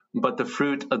But the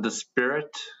fruit of the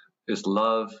Spirit is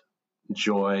love,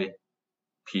 joy,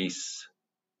 peace,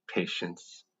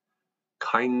 patience,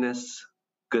 kindness,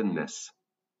 goodness,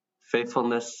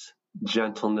 faithfulness,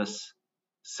 gentleness,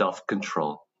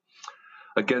 self-control.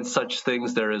 Against such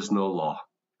things there is no law.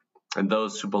 And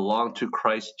those who belong to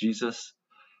Christ Jesus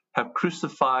have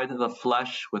crucified the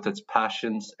flesh with its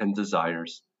passions and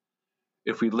desires.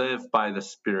 If we live by the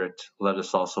Spirit, let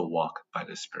us also walk by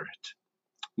the Spirit.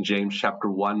 James chapter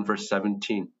 1, verse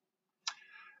 17.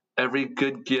 Every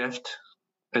good gift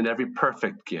and every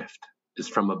perfect gift is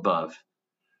from above,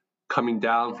 coming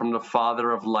down from the Father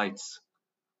of lights,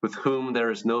 with whom there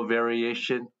is no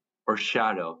variation or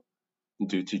shadow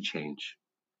due to change.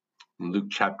 Luke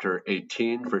chapter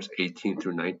 18, verse 18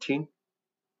 through 19.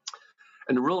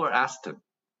 And the ruler asked him,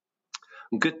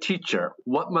 Good teacher,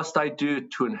 what must I do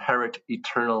to inherit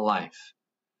eternal life?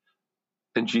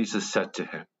 And Jesus said to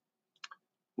him,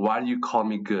 Why do you call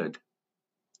me good?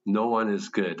 No one is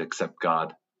good except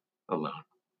God alone.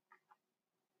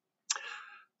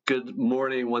 Good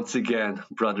morning once again,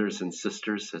 brothers and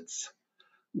sisters. It's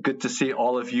good to see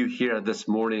all of you here this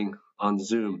morning on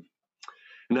Zoom.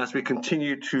 And as we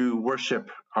continue to worship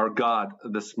our God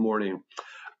this morning,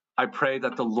 I pray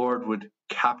that the Lord would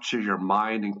capture your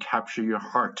mind and capture your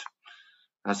heart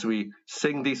as we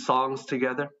sing these songs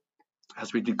together,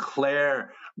 as we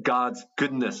declare God's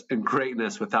goodness and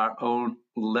greatness with our own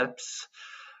lips.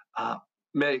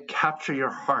 May it capture your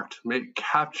heart. May it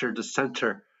capture the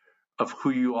center of who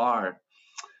you are.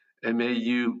 And may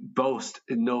you boast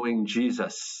in knowing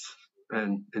Jesus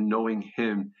and in knowing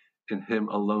Him and Him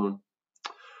alone.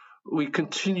 We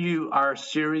continue our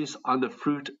series on the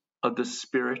fruit of the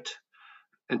Spirit.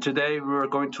 And today we're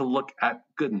going to look at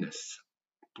goodness,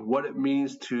 what it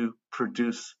means to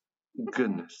produce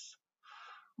goodness.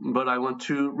 But I want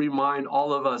to remind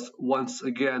all of us once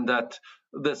again that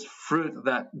this fruit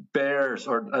that bears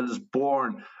or that is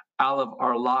born out of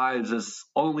our lives is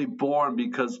only born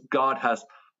because God has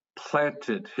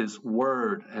planted His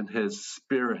Word and His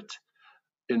Spirit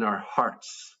in our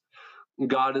hearts.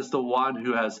 God is the one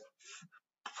who has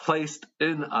placed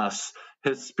in us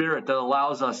His Spirit that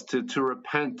allows us to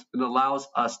repent and allows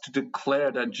us to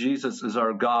declare that Jesus is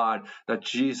our God, that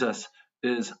Jesus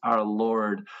is our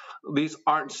Lord. These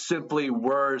aren't simply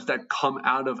words that come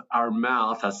out of our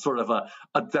mouth as sort of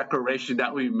a declaration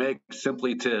that we make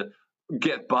simply to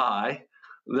get by.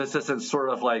 This isn't sort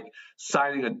of like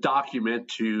signing a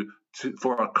document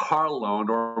for a car loan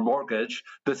or a mortgage.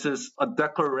 This is a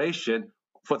declaration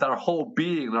with our whole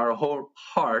being, our whole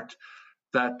heart,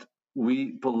 that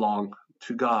we belong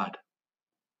to God.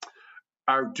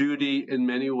 Our duty in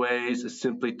many ways is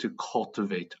simply to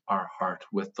cultivate our heart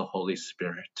with the Holy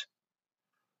Spirit,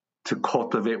 to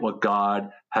cultivate what God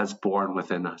has born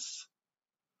within us.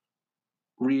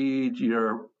 Read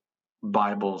your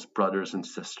Bibles, brothers and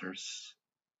sisters,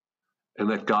 and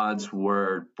let God's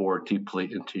word bore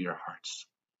deeply into your hearts.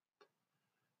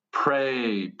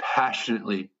 Pray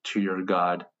passionately to your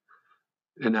God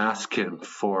and ask Him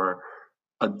for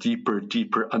a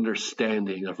deeper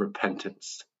understanding of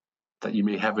repentance, that you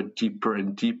may have a deeper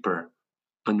and deeper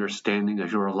understanding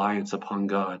of your reliance upon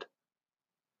God.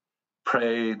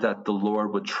 Pray that the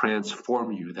Lord would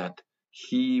transform you, that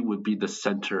He would be the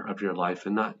center of your life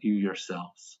and not you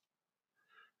yourselves.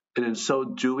 And in so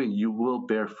doing, you will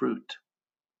bear fruit.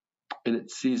 In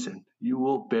its season, you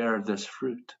will bear this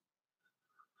fruit.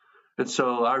 And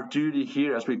so our duty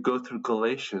here as we go through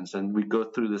Galatians and we go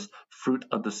through this fruit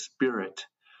of the Spirit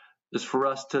is for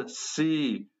us to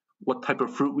see what type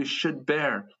of fruit we should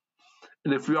bear.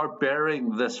 And if we are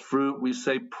bearing this fruit, we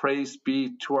say, praise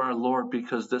be to our Lord,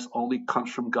 because this only comes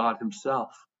from God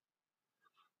Himself.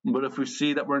 But if we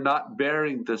see that we're not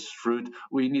bearing this fruit,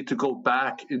 we need to go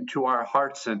back into our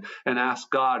hearts and ask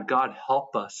God, God,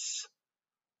 help us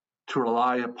to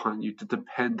rely upon You, to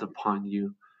depend upon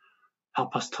You.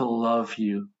 Help us to love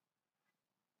You.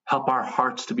 Help our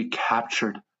hearts to be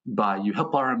captured by You.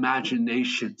 Help our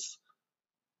imaginations.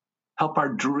 Help our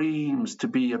dreams to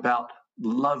be about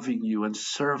loving You and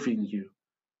serving You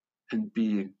and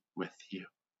being with You.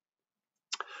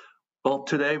 Well,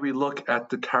 today we look at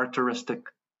the characteristic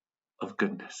of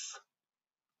goodness.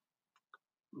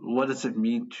 What does it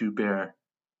mean to bear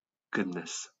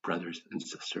goodness, brothers and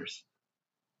sisters?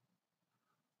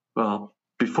 Well,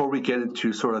 before we get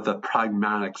into sort of the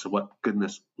pragmatics of what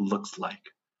goodness looks like,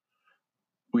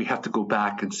 we have to go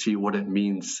back and see what it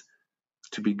means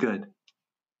to be good.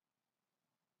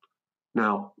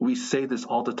 Now, we say this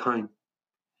all the time.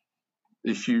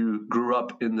 If you grew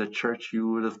up in the church, you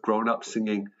would have grown up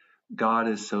singing, God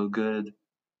is so good.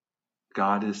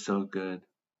 God is so good.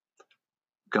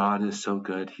 God is so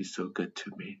good. He's so good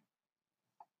to me.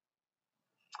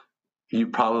 You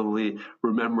probably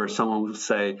remember someone would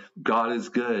say, God is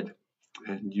good.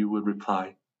 And you would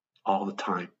reply, all the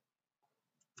time.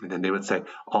 And then they would say,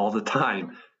 all the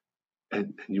time.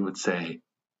 And you would say,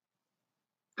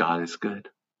 God is good.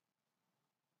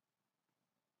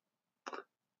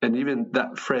 And even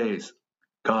that phrase,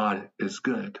 God is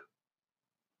good,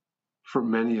 for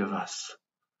many of us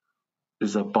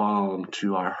is a balm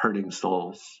to our hurting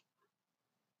souls.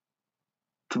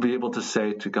 To be able to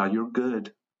say to God, you're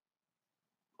good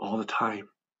all the time.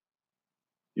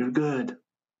 You're good.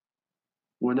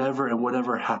 Whenever and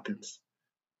whatever happens,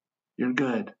 you're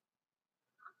good.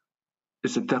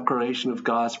 It's a declaration of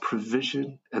God's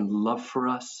provision and love for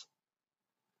us.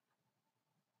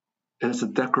 And it's a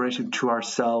declaration to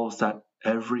ourselves that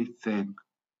everything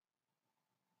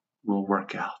will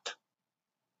work out.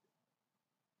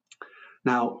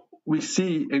 Now, we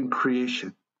see in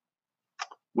creation,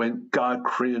 when God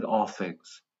created all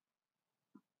things,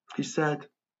 he said,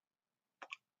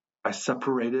 I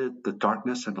separated the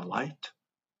darkness and the light.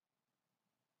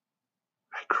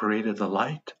 I created the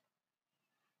light.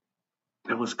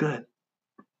 It was good.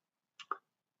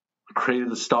 I created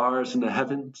the stars in the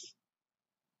heavens,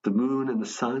 the moon and the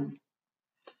sun,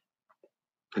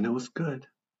 and it was good.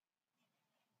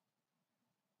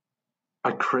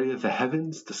 I created the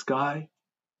heavens, the sky.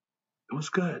 It was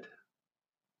good.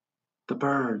 The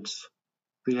birds,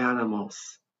 the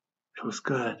animals. It was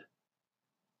good.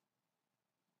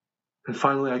 And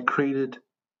finally, I created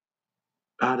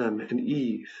Adam and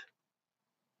Eve.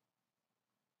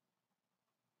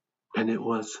 And it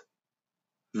was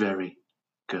very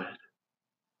good.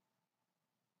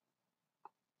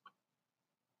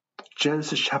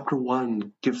 Genesis chapter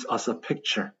 1 gives us a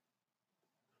picture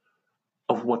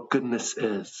of what goodness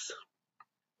is.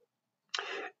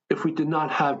 If we did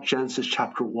not have Genesis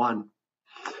chapter 1,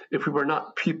 if we were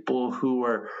not people who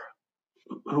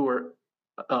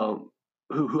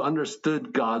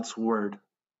understood God's word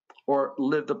or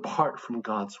lived apart from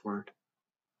God's word,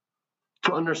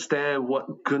 to understand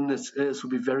what goodness is would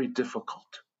be very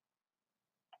difficult.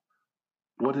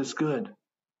 What is good?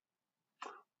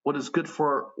 What is good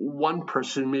for one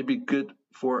person may be good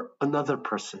for another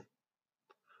person.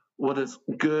 What is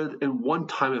good in one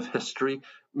time of history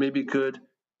may be good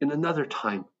in another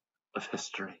time of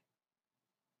history.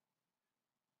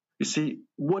 You see,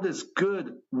 what is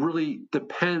good really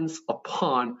depends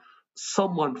upon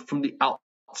someone from the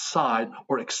outside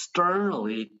or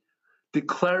externally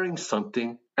declaring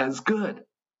something as good.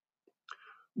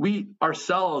 We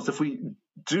ourselves, if we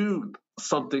do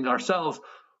something ourselves,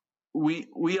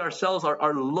 we ourselves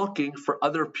are looking for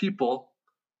other people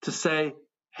to say,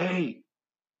 hey,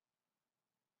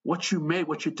 what you made,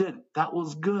 what you did, that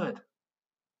was good.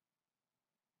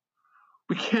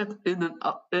 We can't in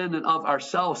and of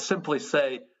ourselves simply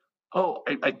say, oh,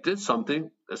 I did something.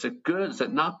 Is it good? Is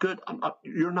it not good?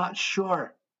 You're not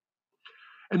sure.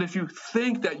 And if you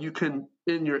think that you can,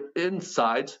 in your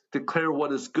insides, declare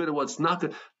what is good and what's not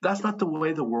good, that's not the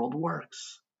way the world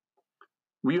works.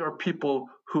 We are people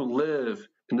who live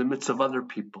in the midst of other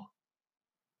people.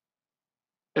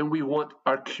 And we want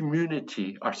our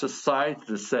community, our society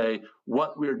to say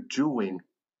what we're doing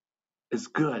is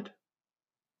good.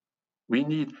 We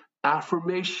need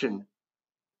affirmation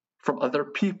from other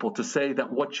people to say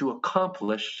that what you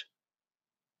accomplished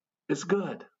is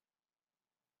good.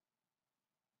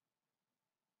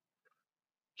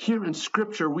 Here in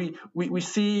Scripture, we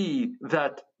see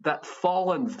that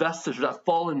fallen vestige, that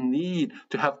fallen need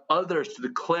to have others to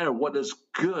declare what is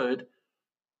good.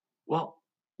 Well,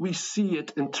 we see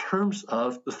it in terms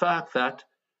of the fact that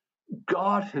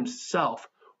God himself,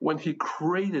 when he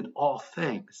created all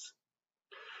things,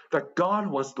 that God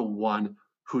was the one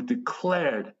who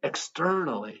declared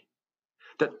externally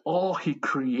that all he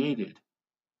created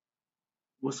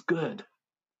was good.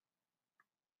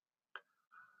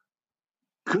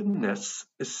 Goodness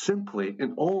is simply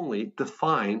and only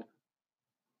defined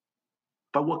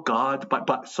by what God,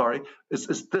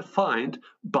 is defined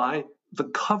by the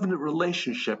covenant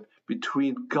relationship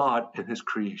between God and his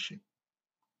creation.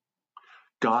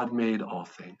 God made all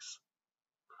things.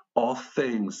 All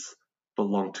things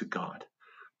belong to God.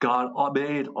 God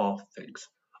made all things.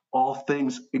 All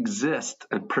things exist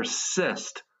and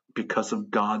persist because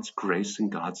of God's grace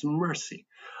and God's mercy.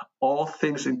 All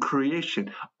things in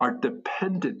creation are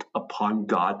dependent upon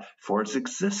God for its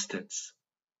existence.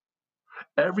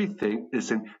 Everything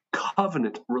is in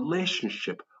covenant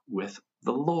relationship with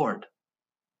the Lord.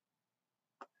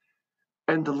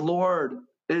 And the Lord,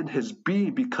 in his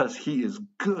being, because he is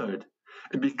good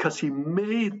and because he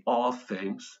made all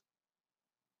things,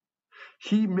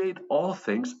 He made all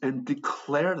things and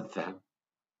declared them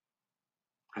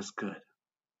as good.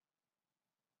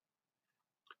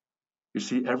 You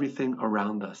see, everything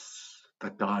around us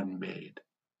that God made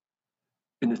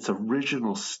in its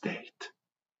original state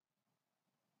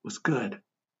was good,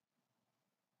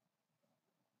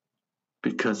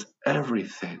 because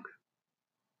everything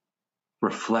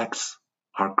reflects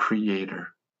our Creator,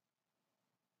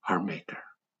 our Maker.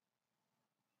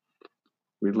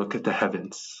 We look at the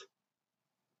heavens.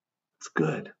 It's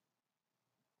good,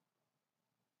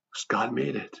 because God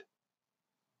made it.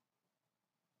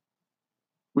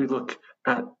 We look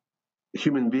at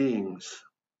human beings,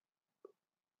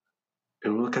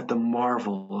 and we look at the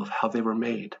marvel of how they were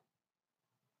made,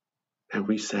 and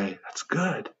we say, that's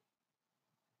good.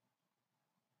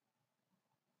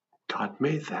 God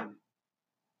made them.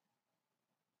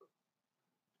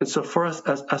 And so for us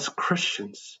as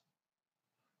Christians,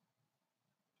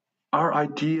 our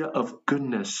idea of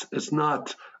goodness does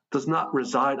not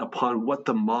reside upon what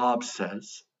the mob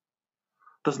says,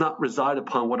 does not reside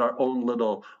upon what our own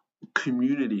little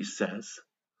community says,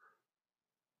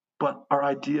 but our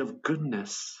idea of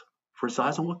goodness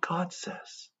resides on what God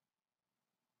says.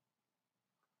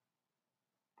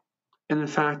 And in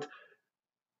fact,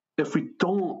 if we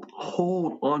don't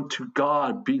hold on to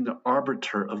God being the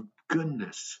arbiter of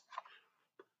goodness,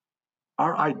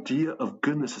 our idea of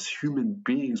goodness as human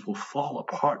beings will fall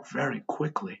apart very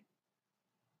quickly.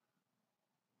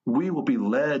 We will be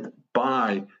led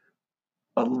by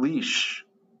a leash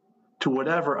to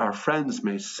whatever our friends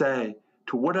may say,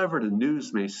 to whatever the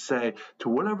news may say, to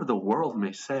whatever the world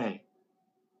may say.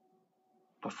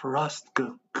 But for us,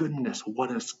 goodness, what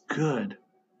is good,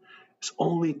 is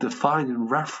only defined in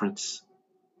reference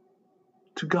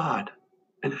to God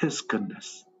and His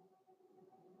goodness,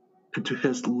 and to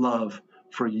His love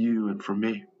for you and for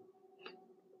me.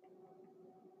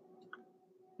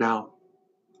 Now,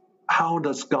 how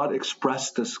does God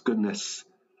express this goodness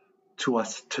to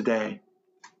us today?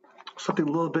 Something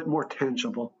a little bit more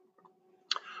tangible.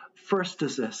 First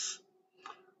is this: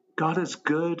 God is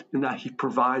good in that He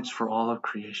provides for all of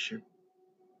creation.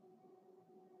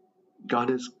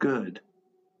 God is good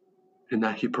in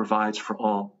that He provides for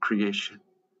all creation.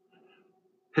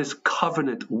 His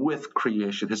covenant with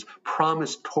creation, His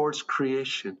promise towards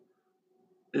creation,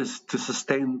 is to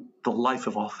sustain the life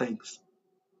of all things.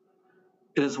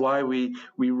 It is why we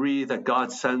read that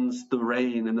God sends the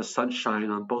rain and the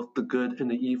sunshine on both the good and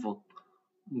the evil,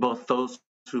 both those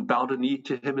who bow the knee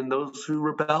to Him and those who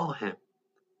rebel Him.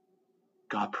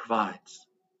 God provides.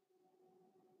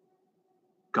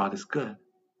 God is good.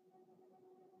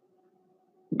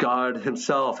 God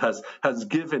Himself has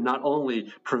given not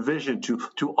only provision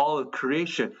to all of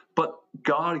creation, but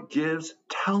God gives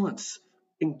talents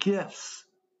and gifts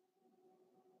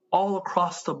all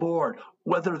across the board,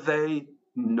 whether they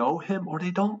know Him or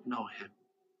they don't know Him.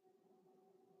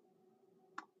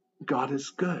 God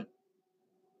is good.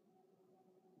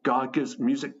 God gives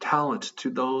music talent to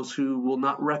those who will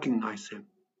not recognize Him.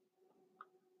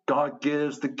 God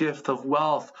gives the gift of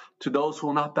wealth to those who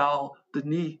will not bow the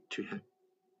knee to Him.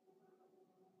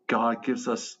 God gives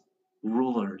us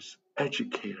rulers,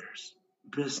 educators,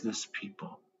 business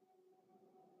people,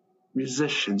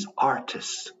 musicians,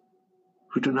 artists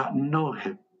who do not know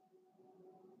Him.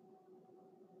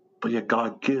 But yet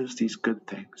God gives these good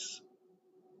things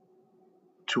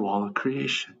to all of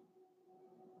creation.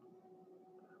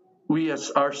 We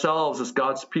as ourselves, as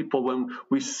God's people, when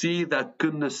we see that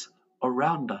goodness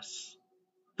around us,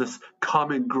 this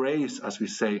common grace, as we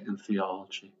say in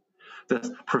theology, this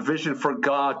provision for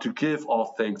God to give all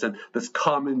things, and this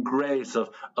common grace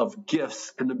of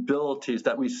gifts and abilities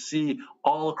that we see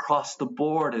all across the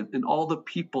board and in all the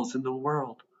peoples in the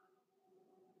world.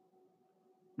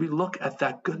 We look at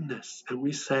that goodness and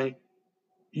we say,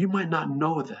 you might not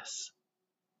know this,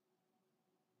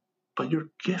 but your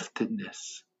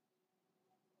giftedness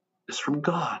is from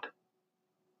God.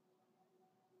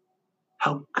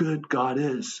 How good God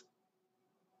is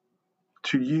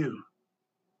to you.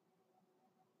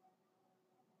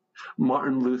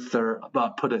 Martin Luther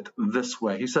put it this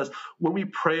way. He says, when we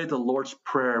pray the Lord's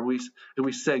Prayer, we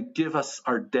say, give us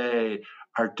our day,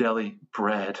 our daily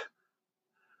bread.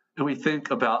 And we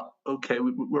think about, okay,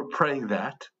 we're praying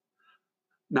that.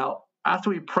 Now, after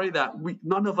we pray that,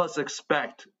 none of us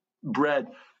expect bread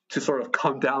to sort of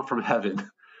come down from heaven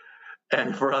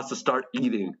and for us to start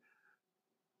eating.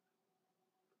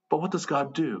 But what does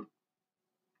God do?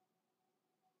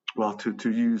 Well,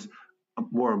 to use a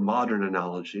more modern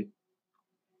analogy,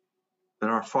 there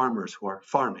are farmers who are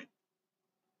farming.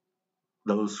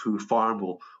 Those who farm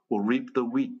will reap the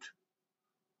wheat.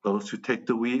 Those who take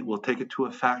the wheat will take it to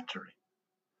a factory.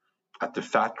 At the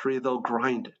factory, they'll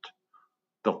grind it.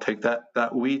 They'll take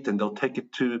that wheat and they'll take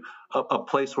it to a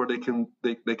place where they can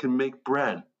make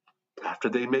bread. After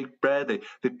they make bread,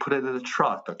 they put it in a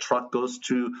truck. The truck goes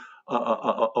to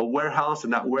a warehouse,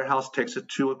 and that warehouse takes it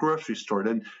to a grocery store.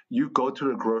 Then you go to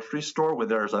the grocery store where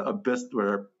there's a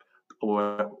business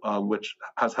which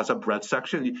has a bread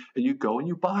section, and you go and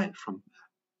you buy it from them.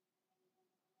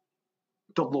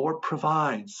 The Lord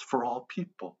provides for all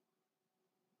people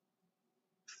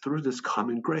through this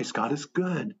common grace. God is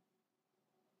good.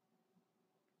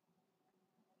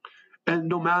 And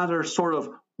no matter sort of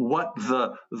what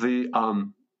the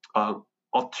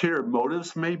ulterior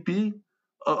motives may be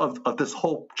of this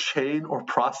whole chain or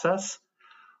process,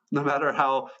 no matter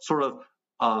how sort of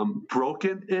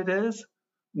broken it is,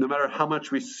 no matter how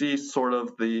much we see sort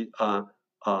of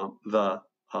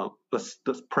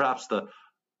perhaps the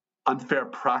unfair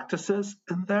practices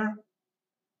in there,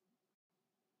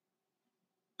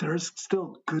 there is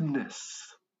still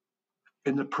goodness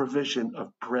in the provision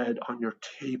of bread on your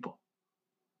table,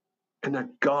 and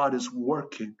that God is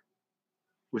working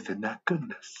within that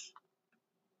goodness.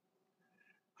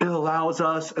 It allows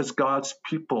us as God's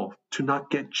people to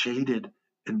not get jaded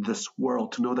in this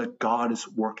world, to know that God is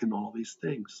working all these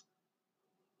things.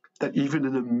 That even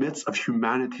in the midst of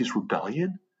humanity's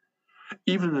rebellion,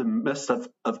 even in the midst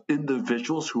of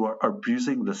individuals who are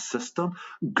abusing the system,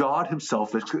 God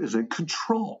himself is in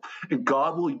control. And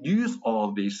God will use all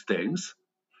of these things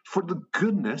for the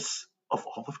goodness of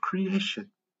all of creation.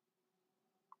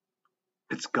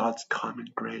 It's God's common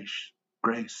grace.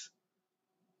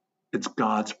 It's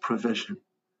God's provision.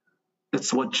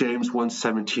 It's what James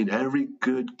 1:17, every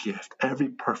good gift, every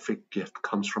perfect gift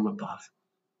comes from above.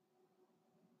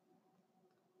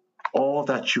 All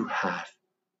that you have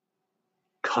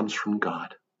comes from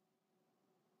God.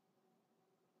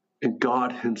 And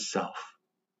God himself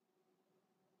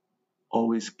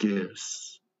always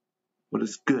gives what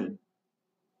is good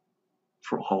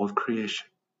for all of creation.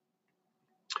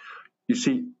 You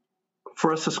see,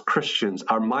 for us as Christians,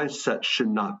 our mindset should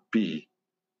not be,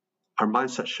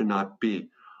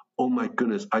 oh my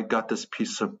goodness, I got this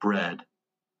piece of bread.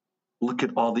 Look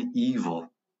at all the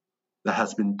evil that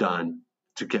has been done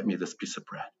to get me this piece of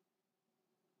bread.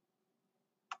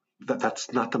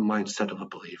 That's not the mindset of a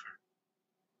believer.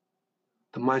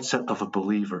 The mindset of a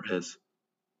believer is,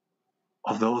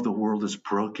 although the world is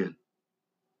broken,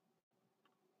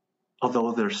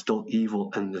 although there's still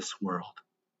evil in this world,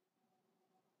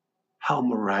 how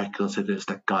miraculous it is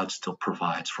that God still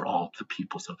provides for all the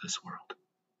peoples of this world.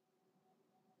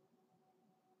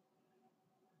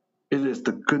 It is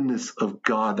the goodness of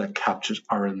God that captures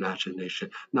our imagination,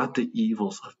 not the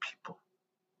evils of people.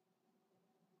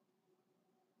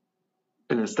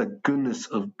 And it's the goodness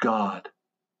of God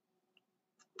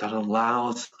that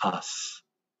allows us,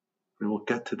 and we'll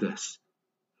get to this,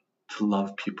 to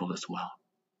love people as well.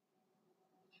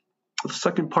 The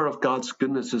second part of God's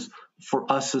goodness is for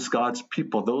us as God's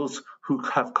people, those who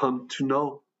have come to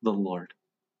know the Lord.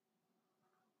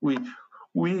 We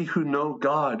who know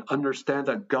God understand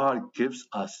that God gives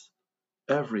us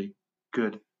every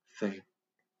good thing.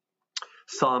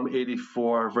 Psalm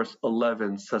 84, verse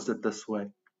 11 says it this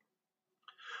way: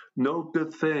 no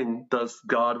good thing does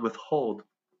God withhold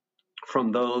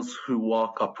from those who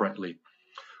walk uprightly.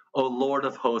 O Lord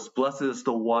of hosts, blessed is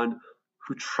the one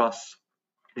who trusts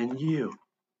in you.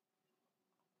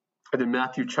 And in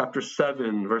Matthew chapter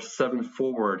 7, verse 7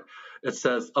 forward, it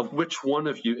says, of which one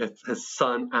of you, if his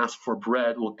son asks for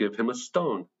bread, will give him a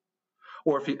stone?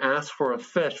 Or if he asks for a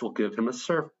fish, will give him a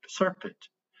serpent?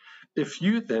 If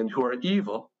you then, who are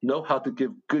evil, know how to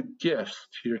give good gifts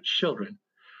to your children,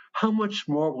 how much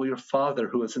more will your Father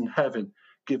who is in heaven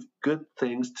give good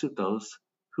things to those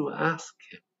who ask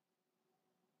him?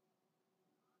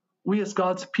 We as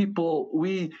God's people,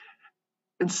 we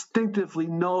instinctively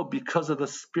know because of the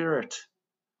Spirit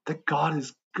that God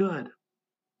is good.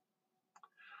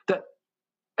 That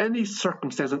any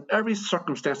circumstance and every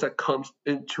circumstance that comes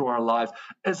into our lives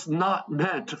is not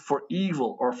meant for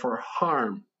evil or for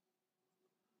harm,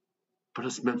 but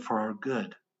it's meant for our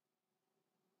good.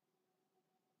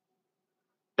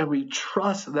 And we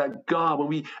trust that God, when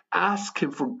we ask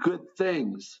him for good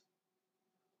things,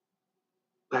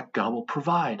 that God will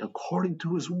provide according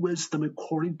to his wisdom,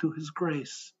 according to his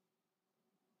grace.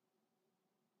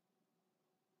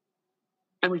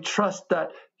 And we trust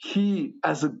that he,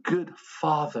 as a good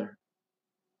father,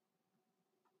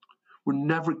 would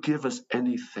never give us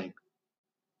anything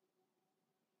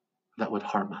that would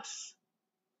harm us,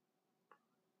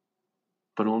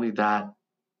 but only that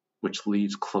which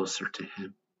leads closer to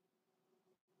him.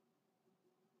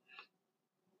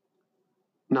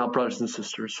 Now, brothers and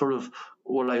sisters, sort of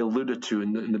what I alluded to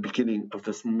in the beginning of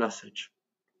this message,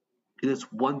 it is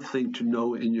one thing to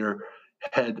know in your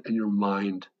head and your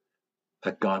mind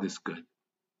that God is good.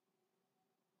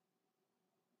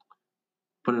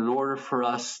 But in order for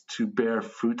us to bear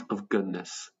fruit of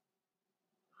goodness,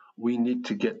 we need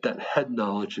to get that head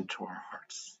knowledge into our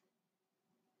hearts.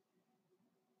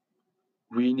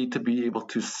 We need to be able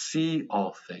to see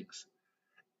all things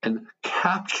and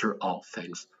capture all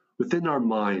things within our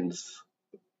minds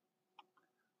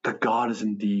that God is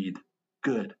indeed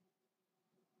good.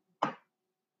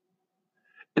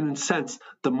 And in a sense,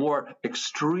 the more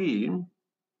extreme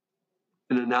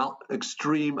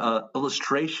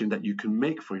illustration that you can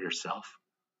make for yourself,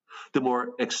 the more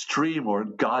extreme or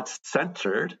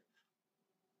God-centered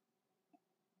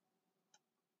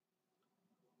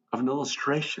of an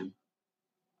illustration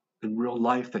in real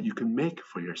life that you can make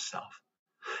for yourself.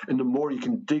 And the more you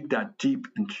can dig that deep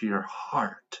into your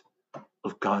heart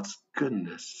of God's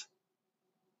goodness,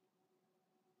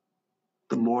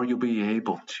 the more you'll be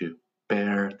able to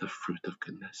bear the fruit of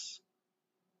goodness.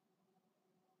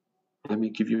 Let me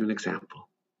give you an example.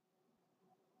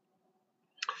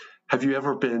 Have you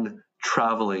ever been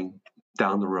traveling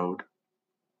down the road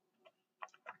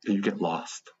and you get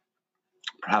lost?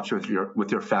 Perhaps with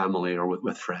your family or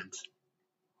with friends.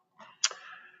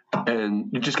 And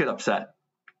you just get upset.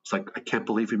 It's like, I can't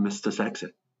believe we missed this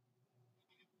exit.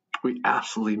 We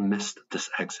absolutely missed this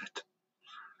exit.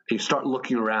 And you start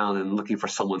looking around and looking for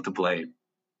someone to blame.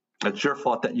 It's your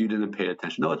fault that you didn't pay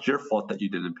attention. No, it's your fault that you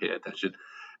didn't pay attention.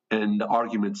 And the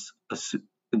arguments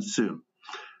ensue.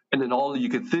 And then all you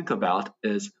can think about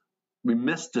is, we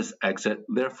missed this exit,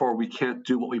 therefore we can't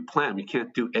do what we planned. We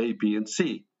can't do A, B, and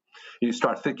C. And you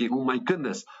start thinking, oh my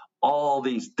goodness, all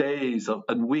these days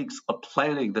and weeks of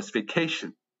planning this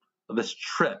vacation, this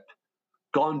trip,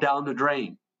 gone down the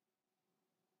drain.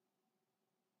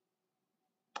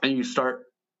 And you start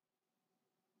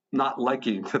not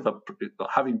liking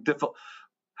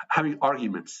having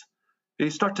arguments. And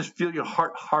you start to feel your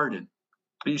heart harden.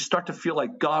 And you start to feel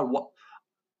like, God,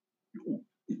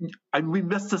 we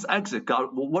missed this exit, God.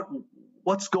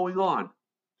 What's going on?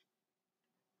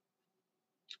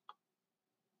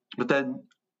 But then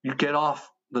you get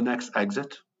off the next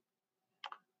exit.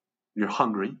 You're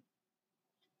hungry.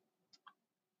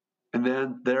 And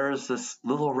then there's this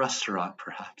little restaurant,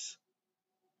 perhaps.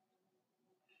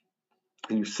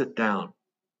 And you sit down.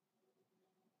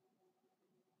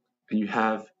 And you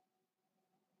have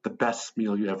the best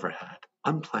meal you ever had,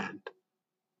 unplanned.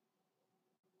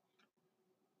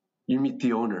 You meet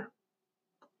the owner.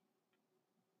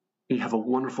 You have a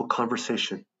wonderful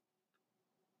conversation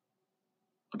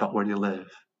about where you live,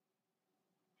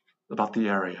 about the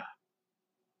area.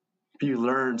 You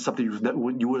learn something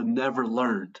you would have never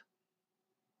learned.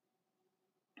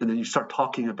 And then you start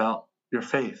talking about your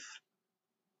faith.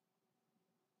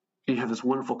 And you have this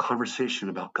wonderful conversation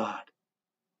about God.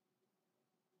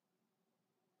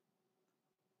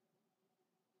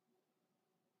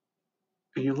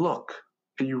 And you look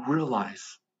and you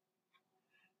realize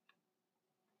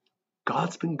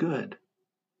God's been good.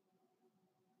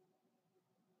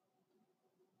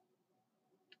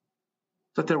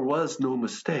 That there was no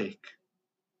mistake.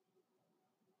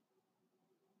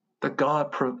 That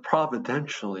God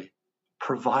providentially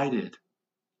provided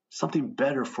something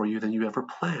better for you than you ever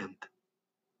planned.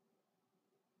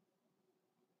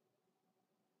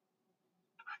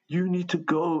 You need to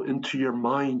go into your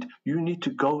mind. You need to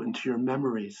go into your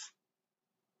memories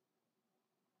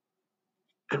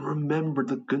and remember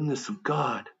the goodness of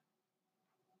God,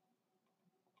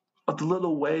 of the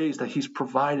little ways that He's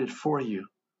provided for you.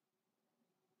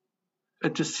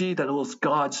 And to see that it was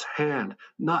God's hand,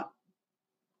 not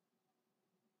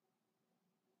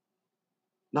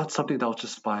something that was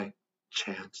just by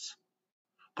chance,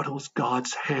 but it was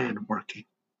God's hand working.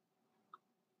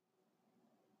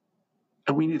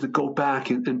 And we need to go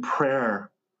back in prayer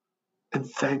and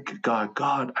thank God.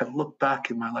 God, I look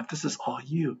back in my life. This is all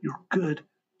you. You're good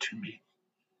to me.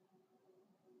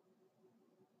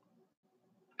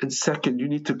 And second, you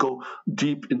need to go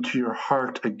deep into your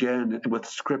heart again with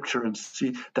Scripture and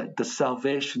see that the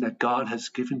salvation that God has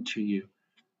given to you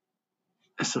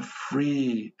is a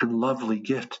free and lovely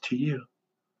gift to you.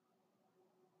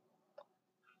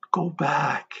 Go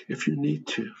back if you need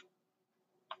to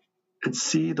and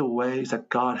see the ways that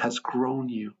God has grown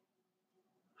you.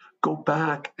 Go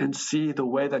back and see the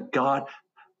way that God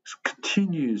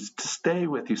continues to stay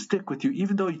with you, stick with you,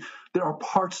 even though there are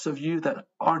parts of you that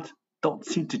don't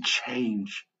seem to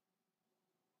change.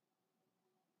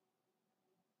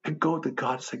 And go to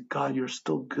God and say, God, you're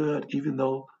still good, even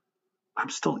though I'm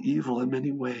still evil in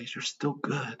many ways. You're still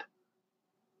good.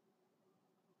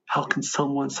 How can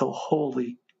someone so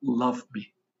holy love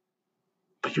me?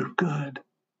 But you're good.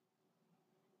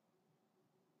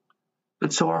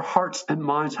 And so our hearts and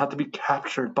minds have to be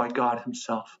captured by God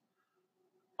himself,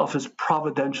 of his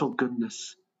providential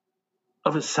goodness,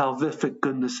 of his salvific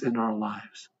goodness in our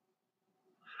lives.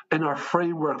 And our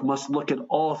framework must look at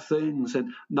all things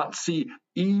and not see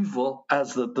evil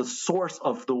as the source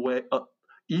of the way,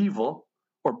 evil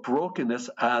or brokenness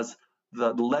as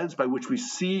the lens by which we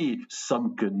see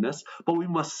some goodness, but we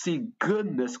must see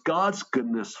goodness, God's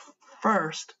goodness,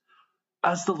 first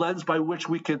as the lens by which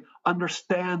we can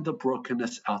understand the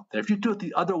brokenness out there. If you do it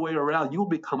the other way around, you will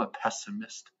become a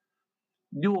pessimist.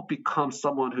 You will become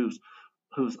someone who's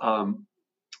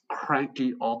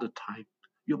cranky all the time.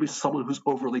 You'll be someone who's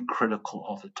overly critical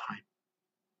all the time.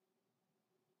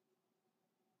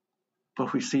 But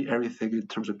if we see everything in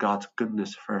terms of God's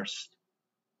goodness first,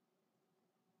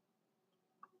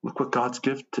 look what God's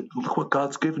given to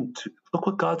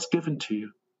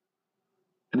you,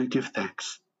 and then give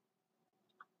thanks.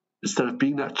 Instead of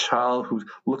being that child who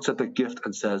looks at the gift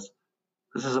and says,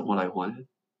 "This isn't what I wanted.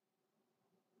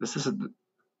 This isn't.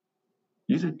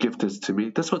 You didn't give this to me.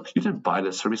 You didn't buy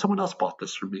this for me. Someone else bought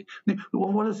this for me.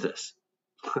 Well, what is this?"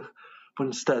 But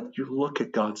instead, you look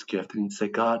at God's gift and you say,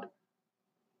 "God,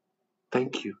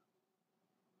 thank you.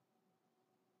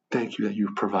 Thank you that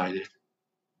you've provided."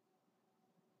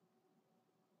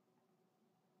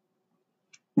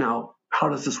 Now, how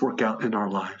does this work out in our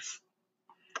lives?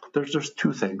 There's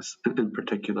two things in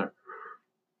particular.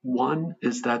 One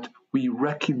is that we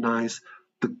recognize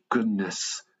the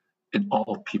goodness in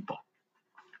all people.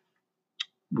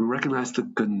 We recognize the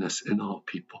goodness in all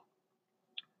people.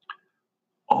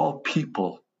 All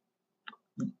people,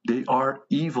 they are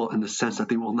evil in the sense that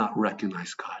they will not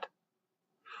recognize God.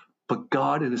 But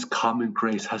God in his common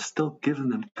grace has still given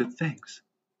them good things.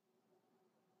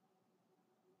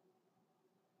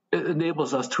 It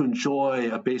enables us to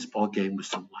enjoy a baseball game with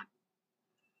someone.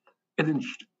 It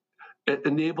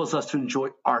enables us to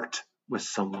enjoy art with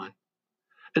someone.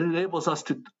 It enables us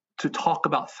to talk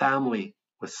about family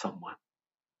with someone.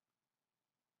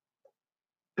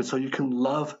 And so you can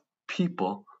love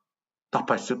people, not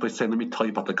by simply saying, "Let me tell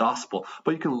you about the gospel,"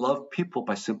 but you can love people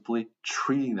by simply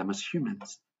treating them as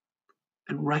humans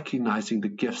and recognizing the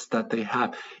gifts that they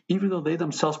have, even though they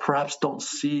themselves perhaps don't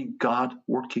see God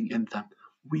working in them.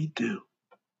 We do.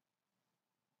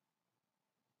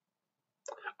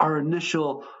 Our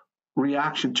initial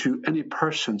reaction to any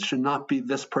person should not be,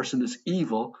 "This person is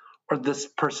evil," or "This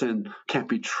person can't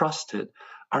be trusted."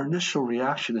 Our initial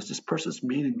reaction is, "This person is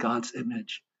made in God's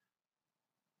image.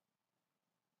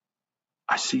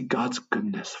 I see God's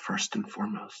goodness first and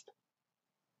foremost,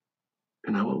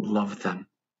 and I will love them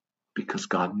because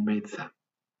God made them."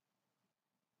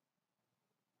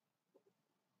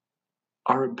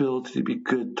 Our ability to be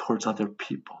good towards other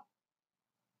people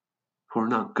who are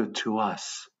not good to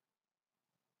us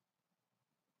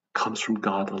comes from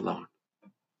God alone.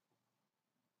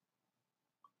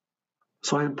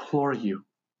 So I implore you,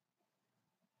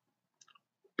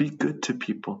 be good to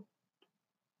people.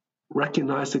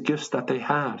 Recognize the gifts that they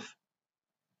have.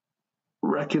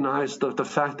 Recognize the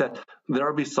fact that there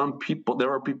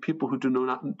will be people who do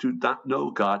not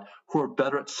know God, who are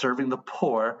better at serving the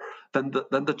poor than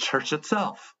the church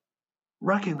itself.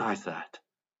 Recognize that.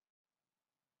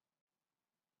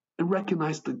 And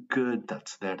recognize the good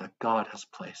that's there that God has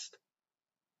placed.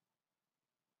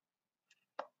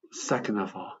 Second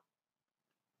of all,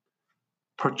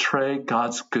 portray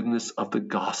God's goodness of the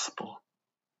gospel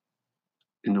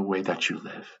in the way that you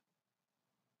live.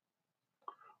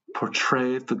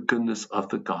 Portray the goodness of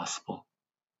the gospel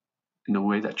in the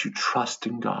way that you trust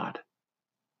in God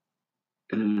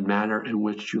and in the manner in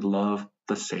which you love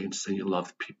the saints and you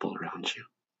love people around you.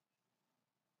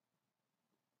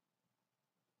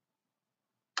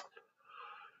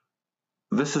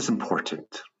 This is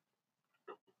important.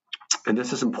 And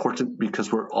this is important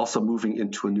because we're also moving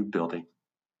into a new building.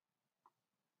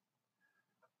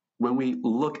 When we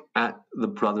look at the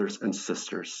brothers and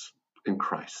sisters in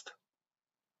Christ,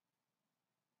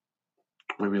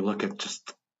 when we look at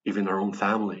just even our own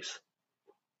families,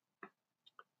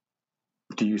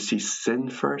 do you see sin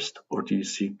first or do you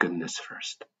see goodness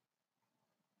first?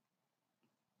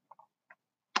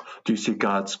 Do you see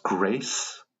God's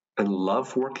grace and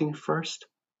love working first?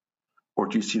 Or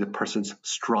do you see the person's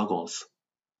struggles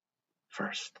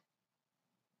first?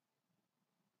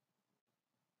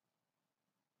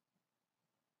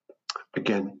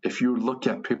 Again, if you look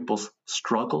at people's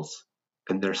struggles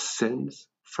and their sins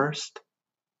first,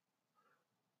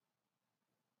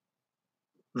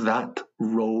 that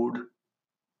road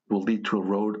will lead to a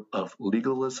road of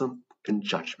legalism and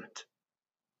judgment.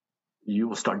 You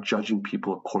will start judging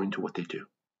people according to what they do.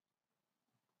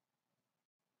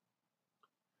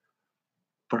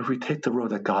 But if we take the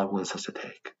road that God wants us to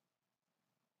take,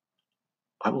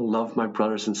 I will love my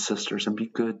brothers and sisters and be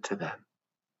good to them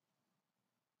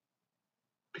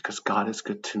because God is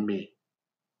good to me.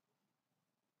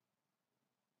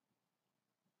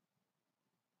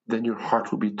 Then your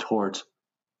heart will be towards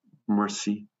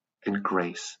mercy and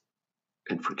grace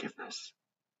and forgiveness.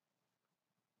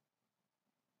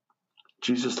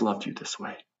 Jesus loved you this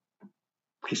way.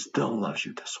 He still loves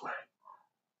you this way.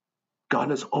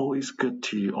 God is always good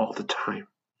to you all the time.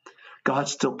 God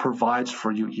still provides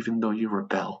for you even though you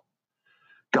rebel.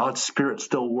 God's Spirit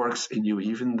still works in you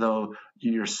even though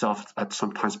you yourself at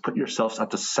sometimes put yourselves at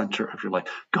the center of your life.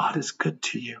 God is good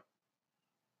to you.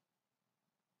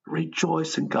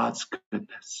 Rejoice in God's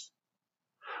goodness.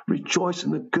 Rejoice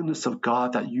in the goodness of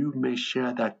God that you may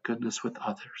share that goodness with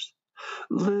others.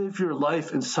 Live your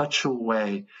life in such a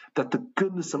way that the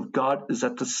goodness of God is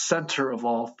at the center of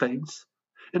all things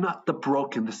and not the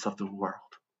brokenness of the world.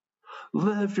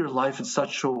 Live your life in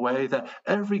such a way that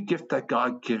every gift that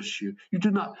God gives you,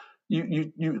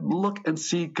 you look and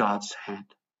see God's hand.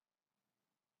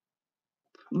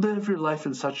 Live your life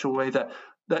in such a way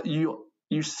that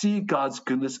you see God's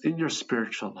goodness in your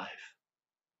spiritual life.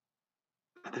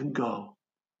 And then go.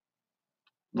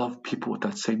 Love people with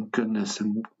that same goodness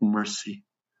and mercy.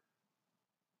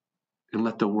 And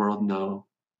let the world know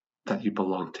that you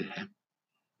belong to Him.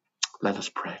 Let us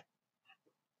pray.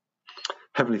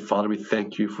 Heavenly Father, we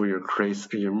thank you for your grace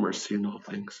and your mercy in all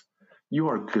things. You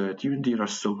are good. You indeed are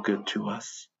so good to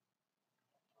us.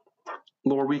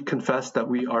 Lord, we confess that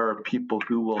we are a people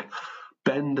who will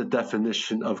bend the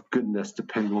definition of goodness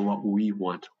depending on what we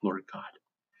want, Lord God.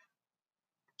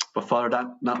 But Father, that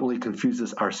not only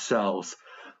confuses ourselves,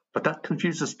 but that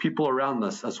confuses people around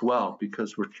us as well,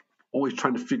 because we're always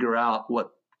trying to figure out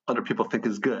what other people think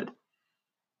is good.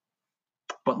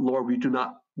 But Lord, we do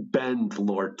not bend,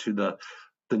 Lord, to the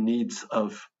needs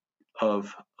of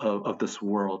this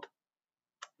world.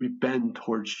 We bend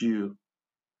towards you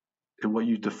and what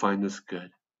you define as good.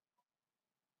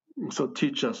 So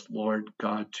teach us, Lord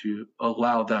God, to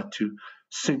allow that to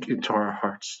sink into our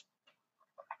hearts,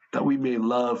 that we may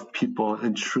love people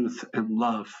in truth and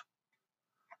love,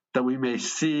 that we may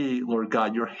see, Lord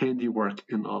God, your handiwork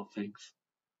in all things,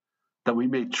 that we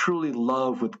may truly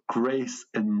love with grace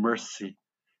and mercy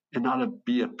and not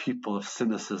be a people of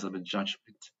cynicism and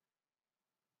judgment.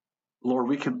 Lord,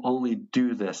 we can only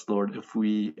do this, Lord, if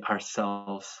we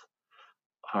ourselves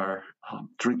are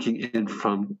drinking in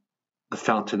from the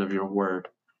fountain of your word.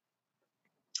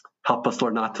 Help us,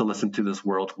 Lord, not to listen to this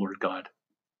world, Lord God.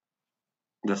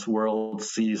 This world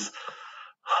sees,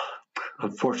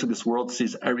 unfortunately, this world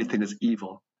sees everything as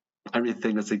evil,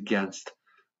 everything as against,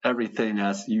 everything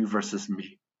as you versus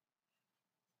me.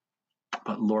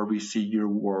 But Lord, we see your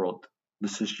world.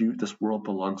 This is you. This world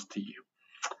belongs to you.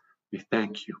 We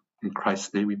thank you. In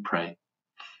Christ's name we pray.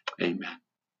 Amen.